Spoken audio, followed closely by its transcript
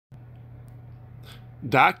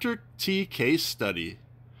Dr. T case study,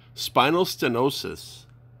 spinal stenosis.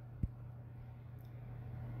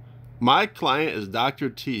 My client is Dr.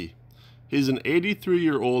 T. He's an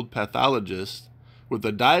 83-year-old pathologist with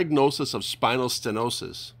a diagnosis of spinal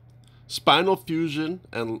stenosis, spinal fusion,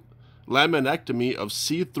 and laminectomy of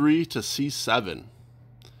C3 to C7.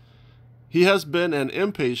 He has been an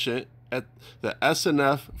inpatient at the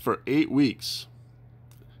SNF for 8 weeks.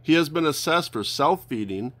 He has been assessed for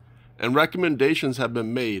self-feeding, and recommendations have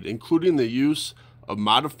been made, including the use of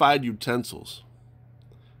modified utensils.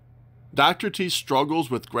 Dr. T struggles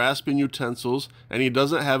with grasping utensils, and he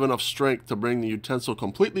doesn't have enough strength to bring the utensil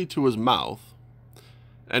completely to his mouth.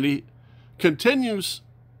 And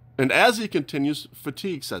as he continues,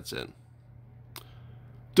 fatigue sets in.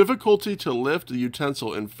 Difficulty to lift the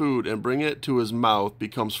utensil in food and bring it to his mouth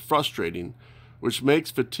becomes frustrating, which makes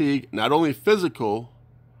fatigue not only physical,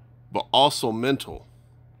 but also mental.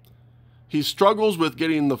 He struggles with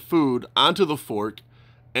getting the food onto the fork,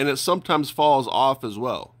 and it sometimes falls off as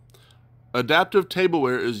well. Adaptive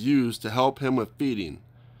tableware is used to help him with feeding.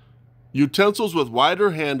 Utensils with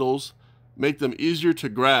wider handles make them easier to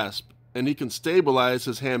grasp, and he can stabilize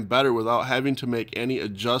his hand better without having to make any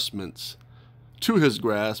adjustments to his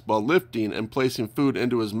grasp while lifting and placing food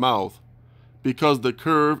into his mouth because of the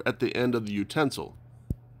curve at the end of the utensil.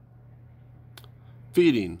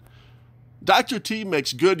 Feeding. Dr. T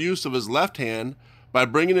makes good use of his left hand by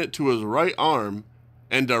bringing it to his right arm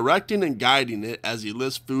and directing and guiding it as he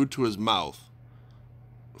lifts food to his mouth.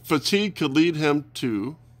 Fatigue could lead him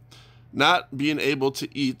to not being able to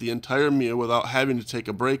eat the entire meal without having to take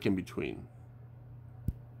a break in between.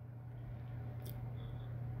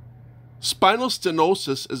 Spinal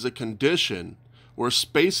stenosis is a condition where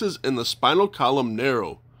spaces in the spinal column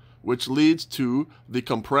narrow, which leads to the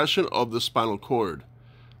compression of the spinal cord.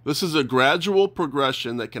 This is a gradual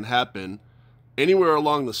progression that can happen anywhere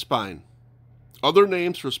along the spine. Other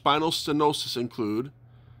names for spinal stenosis include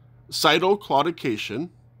cytoclaudication,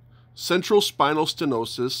 central spinal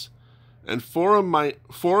stenosis, and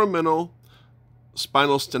foraminal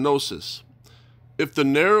spinal stenosis. If the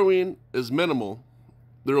narrowing is minimal,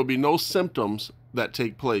 there will be no symptoms that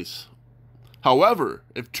take place. However,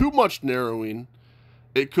 if too much narrowing,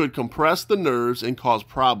 it could compress the nerves and cause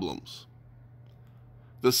problems.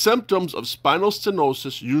 The symptoms of spinal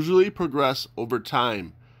stenosis usually progress over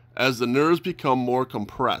time as the nerves become more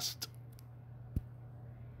compressed.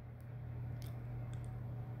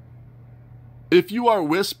 If you are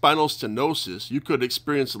with spinal stenosis, you could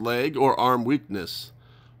experience leg or arm weakness,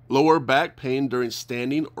 lower back pain during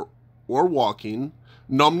standing or walking,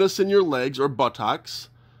 numbness in your legs or buttocks,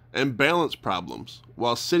 and balance problems.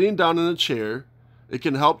 While sitting down in a chair, it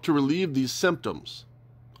can help to relieve these symptoms.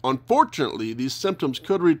 Unfortunately, these symptoms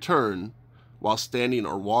could return while standing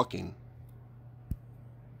or walking.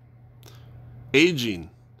 Aging.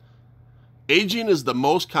 Aging is the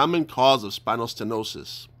most common cause of spinal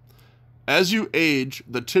stenosis. As you age,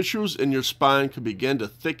 the tissues in your spine could begin to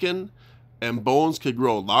thicken and bones could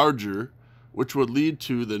grow larger, which would lead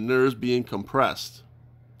to the nerves being compressed.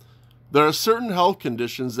 There are certain health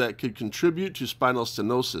conditions that could contribute to spinal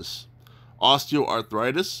stenosis: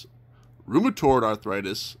 osteoarthritis, rheumatoid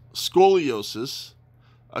arthritis, scoliosis,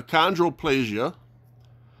 achondroplasia,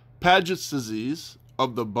 Paget's disease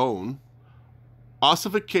of the bone,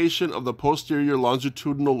 ossification of the posterior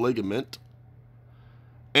longitudinal ligament,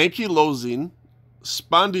 ankylosing,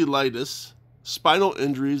 spondylitis, spinal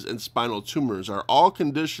injuries, and spinal tumors are all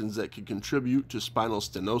conditions that can contribute to spinal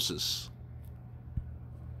stenosis.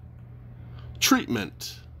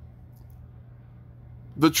 Treatment.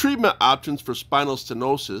 The treatment options for spinal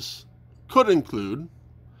stenosis could include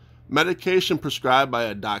medication prescribed by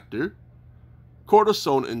a doctor,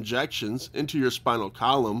 cortisone injections into your spinal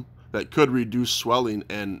column that could reduce swelling,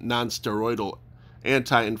 and non-steroidal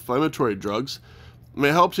anti-inflammatory drugs may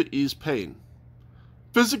help to ease pain.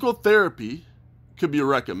 Physical therapy could be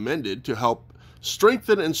recommended to help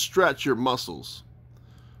strengthen and stretch your muscles.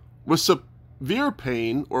 With severe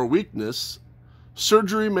pain or weakness,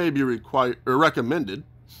 surgery may be recommended.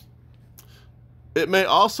 It may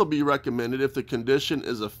also be recommended if the condition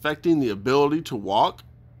is affecting the ability to walk,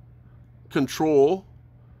 control,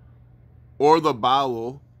 or the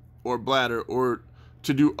bowel or bladder, or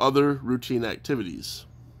to do other routine activities.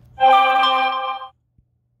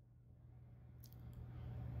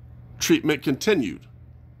 Treatment continued.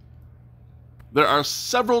 There are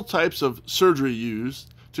several types of surgery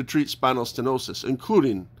used to treat spinal stenosis,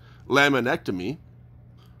 including laminectomy,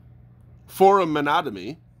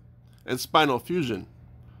 foraminotomy, and spinal fusion.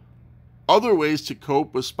 Other ways to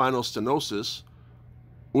cope with spinal stenosis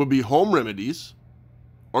would be home remedies,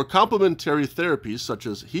 or complementary therapies such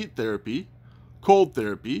as heat therapy, cold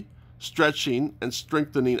therapy, stretching and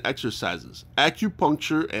strengthening exercises,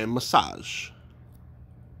 acupuncture, and massage.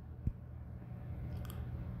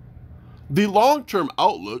 The long-term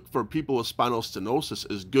outlook for people with spinal stenosis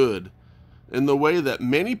is good in the way that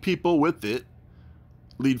many people with it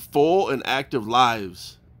lead full and active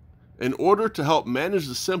lives. In order to help manage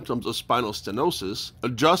the symptoms of spinal stenosis,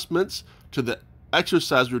 adjustments to the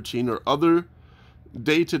exercise routine or other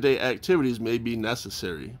day-to-day activities may be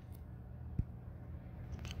necessary.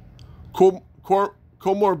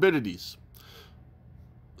 Comorbidities.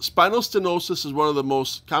 Spinal stenosis is one of the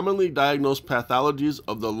most commonly diagnosed pathologies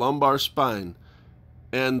of the lumbar spine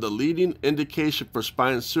and the leading indication for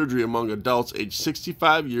spine surgery among adults aged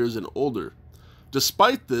 65 years and older.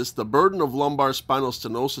 Despite this, the burden of lumbar spinal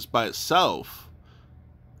stenosis by itself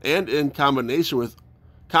and in combination with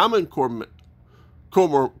common comorbidities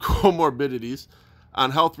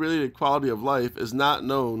on health-related quality of life is not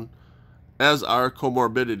known, as are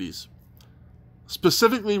comorbidities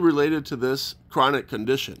specifically related to this chronic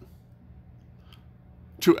condition.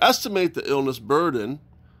 To estimate the illness burden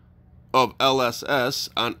of LSS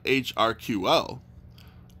on HRQL,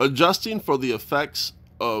 adjusting for the effects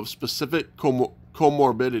of specific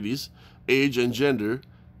comorbidities, age, and gender,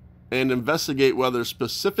 and investigate whether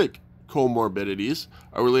specific comorbidities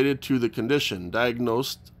are related to the condition.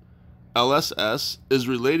 Diagnosed LSS is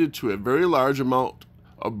related to a very large amount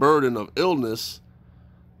of burden of illness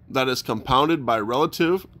that is compounded by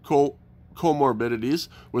relative comorbidities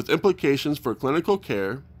with implications for clinical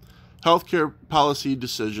care, healthcare policy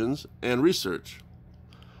decisions, and research.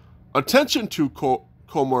 Attention to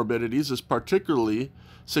comorbidities is particularly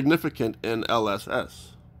significant in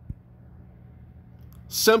LSS.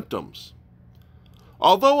 Symptoms.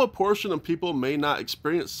 Although a portion of people may not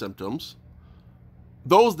experience symptoms,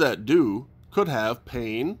 those that do could have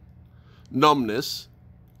pain, numbness,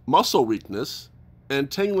 muscle weakness, and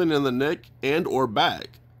tingling in the neck and or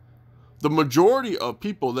back. The majority of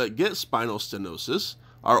people that get spinal stenosis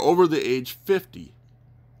are over the age 50.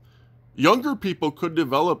 Younger people could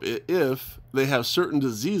develop it if they have certain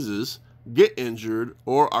diseases, get injured,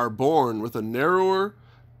 or are born with a narrower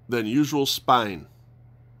than usual spine.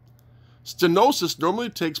 Stenosis normally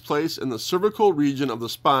takes place in the cervical region of the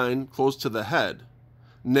spine close to the head,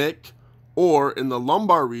 neck, or in the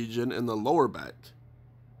lumbar region in the lower back.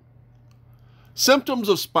 Symptoms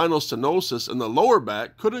of spinal stenosis in the lower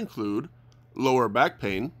back could include lower back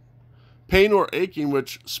pain, pain or aching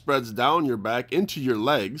which spreads down your back into your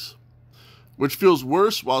legs, which feels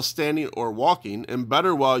worse while standing or walking and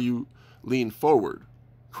better while you lean forward,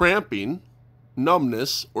 cramping,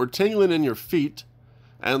 numbness or tingling in your feet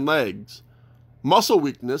and legs, muscle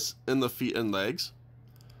weakness in the feet and legs.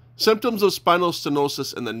 Symptoms of spinal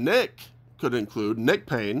stenosis in the neck could include neck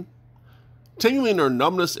pain, tingling or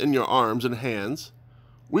numbness in your arms and hands,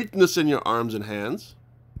 weakness in your arms and hands.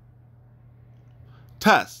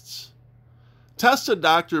 Tests. Tests a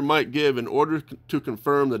doctor might give in order to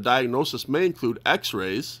confirm the diagnosis may include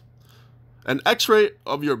x-rays. An x-ray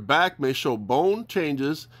of your back may show bone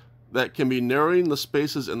changes that can be narrowing the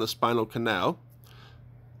spaces in the spinal canal.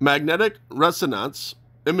 Magnetic resonance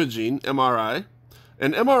imaging, MRI.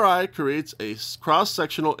 An MRI creates a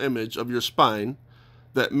cross-sectional image of your spine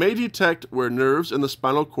that may detect where nerves in the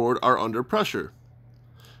spinal cord are under pressure.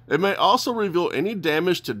 It may also reveal any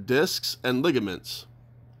damage to discs and ligaments.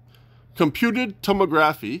 Computed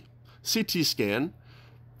tomography, CT scan.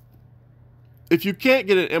 If you can't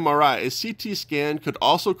get an MRI, a CT scan could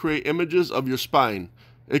also create images of your spine.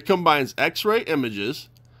 It combines X-ray images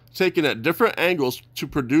taken at different angles to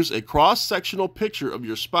produce a cross-sectional picture of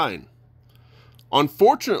your spine.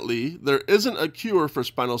 Unfortunately, there isn't a cure for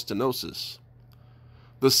spinal stenosis.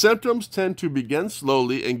 The symptoms tend to begin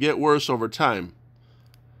slowly and get worse over time.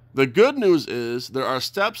 The good news is there are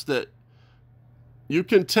steps that you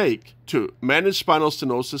can take to manage spinal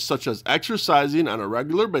stenosis, such as exercising on a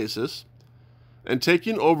regular basis and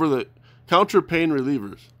taking over-the-counter pain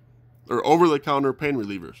relievers.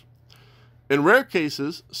 In rare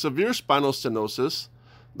cases, severe spinal stenosis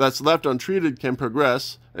that's left untreated can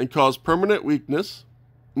progress and cause permanent weakness,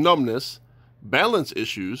 numbness, balance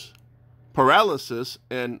issues, paralysis,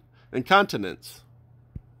 and incontinence.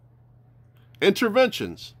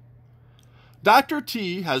 Interventions. Dr.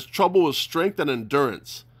 T has trouble with strength and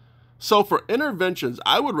endurance, so for interventions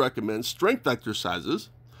I would recommend strength exercises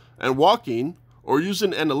and walking or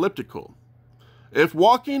using an elliptical. If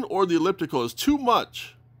walking or the elliptical is too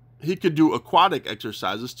much, he could do aquatic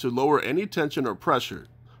exercises to lower any tension or pressure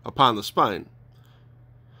upon the spine.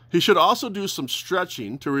 He should also do some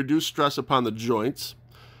stretching to reduce stress upon the joints.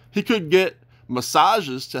 He could get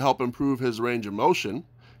massages to help improve his range of motion,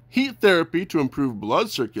 heat therapy to improve blood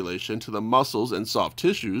circulation to the muscles and soft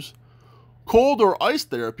tissues, cold or ice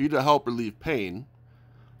therapy to help relieve pain.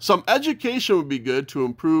 Some education would be good to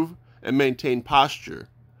improve and maintain posture.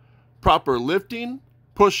 Proper lifting,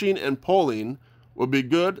 pushing, and pulling would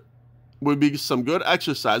be some good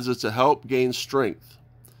exercises to help gain strength.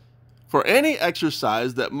 For any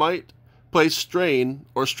exercise that might place strain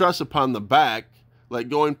or stress upon the back, like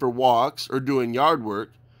going for walks or doing yard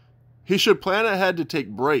work, he should plan ahead to take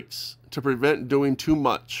breaks to prevent doing too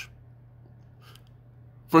much.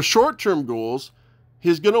 For short-term goals,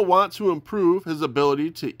 he's going to want to improve his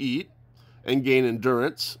ability to eat and gain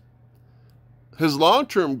endurance. His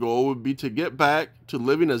long-term goal would be to get back to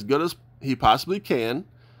living as good as he possibly can,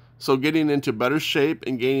 so getting into better shape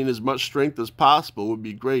and gaining as much strength as possible would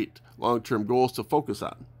be great long-term goals to focus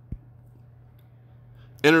on.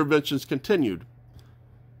 Interventions continued.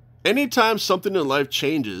 Anytime something in life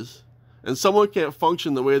changes and someone can't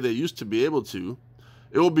function the way they used to be able to,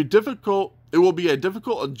 it will be a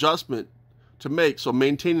difficult adjustment to make, so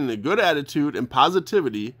maintaining a good attitude and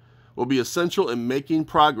positivity will be essential in making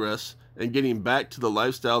progress and getting back to the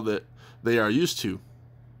lifestyle that they are used to.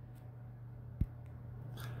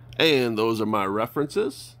 And those are my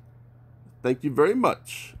references. Thank you very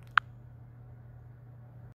much.